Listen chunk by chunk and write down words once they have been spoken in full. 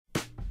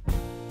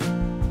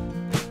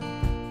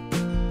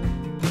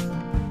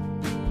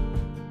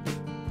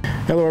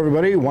Hello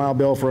everybody, Wild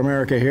Bill for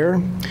America here.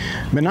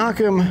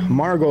 Menachem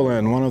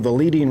Margolin, one of the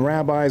leading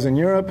rabbis in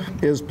Europe,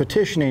 is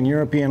petitioning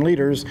European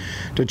leaders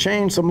to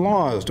change some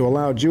laws to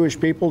allow Jewish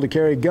people to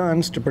carry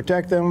guns to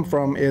protect them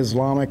from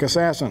Islamic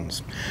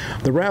assassins.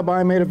 The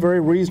rabbi made a very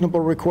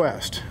reasonable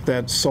request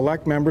that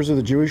select members of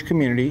the Jewish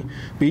community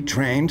be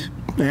trained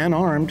and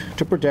armed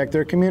to protect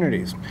their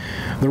communities.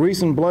 The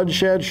recent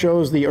bloodshed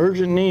shows the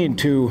urgent need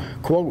to,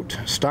 quote,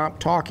 stop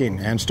talking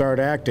and start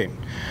acting.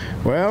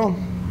 Well,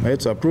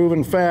 it's a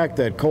proven fact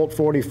that Colt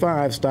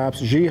 45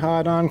 stops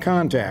jihad on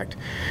contact.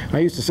 I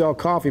used to sell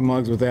coffee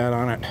mugs with that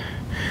on it.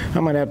 I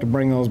might have to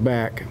bring those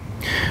back.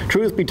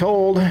 Truth be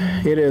told,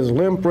 it is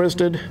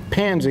limp-wristed,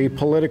 pansy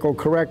political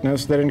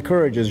correctness that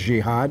encourages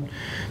jihad.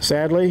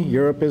 Sadly,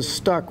 Europe is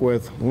stuck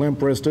with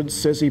limp-wristed,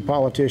 sissy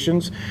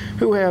politicians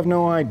who have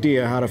no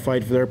idea how to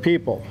fight for their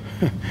people.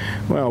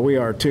 Well, we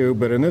are too,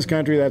 but in this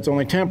country that's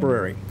only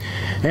temporary.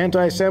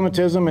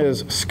 Anti-Semitism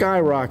is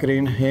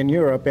skyrocketing in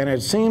Europe, and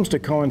it seems to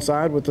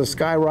coincide with the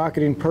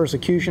skyrocketing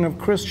persecution of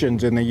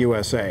Christians in the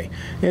USA.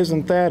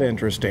 Isn't that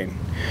interesting?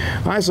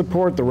 I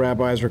support the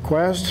rabbi's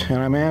request, and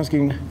I'm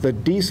asking the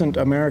decent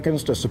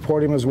Americans to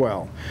support him as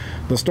well.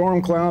 The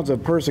storm clouds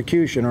of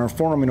persecution are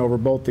forming over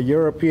both the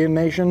European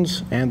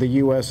nations and the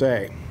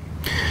USA.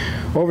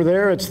 Over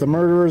there, it's the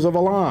murderers of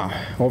Allah.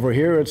 Over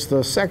here, it's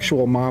the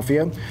sexual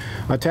mafia,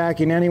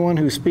 attacking anyone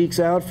who speaks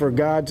out for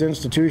God's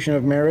institution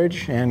of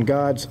marriage and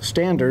God's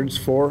standards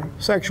for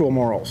sexual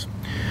morals.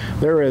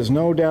 There is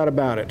no doubt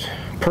about it.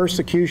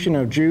 Persecution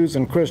of Jews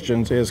and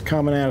Christians is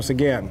coming at us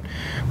again.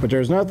 But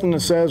there's nothing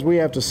that says we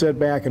have to sit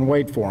back and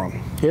wait for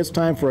them. It's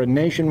time for a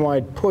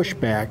nationwide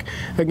pushback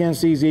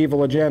against these evil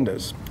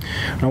agendas.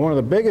 Now, one of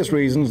the biggest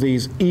reasons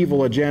these evil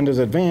agendas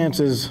advance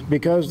is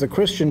because the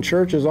Christian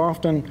church is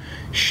often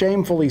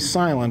shamefully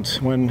silent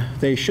when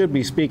they should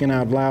be speaking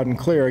out loud and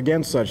clear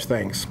against such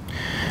things.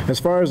 As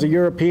far as the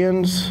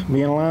Europeans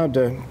being allowed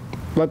to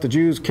let the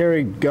Jews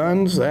carry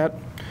guns, that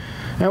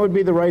would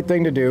be the right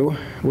thing to do,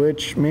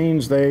 which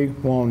means they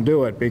won't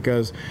do it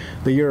because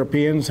the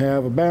Europeans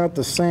have about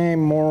the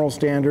same moral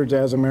standards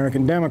as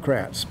American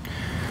Democrats,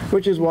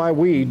 which is why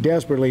we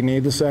desperately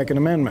need the Second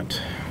Amendment.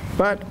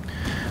 But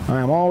I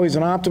am always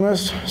an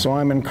optimist, so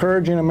I'm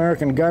encouraging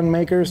American gun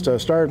makers to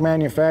start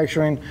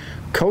manufacturing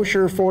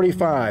Kosher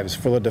 45s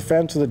for the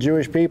defense of the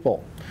Jewish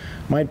people.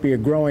 Might be a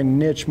growing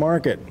niche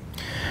market.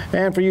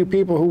 And for you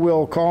people who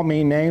will call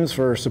me names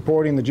for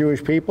supporting the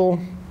Jewish people,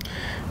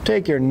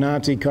 take your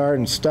Nazi card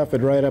and stuff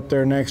it right up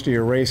there next to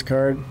your race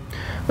card.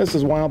 This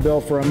is Wild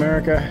Bill for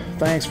America.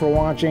 Thanks for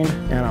watching,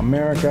 and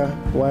America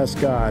bless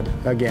God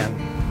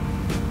again.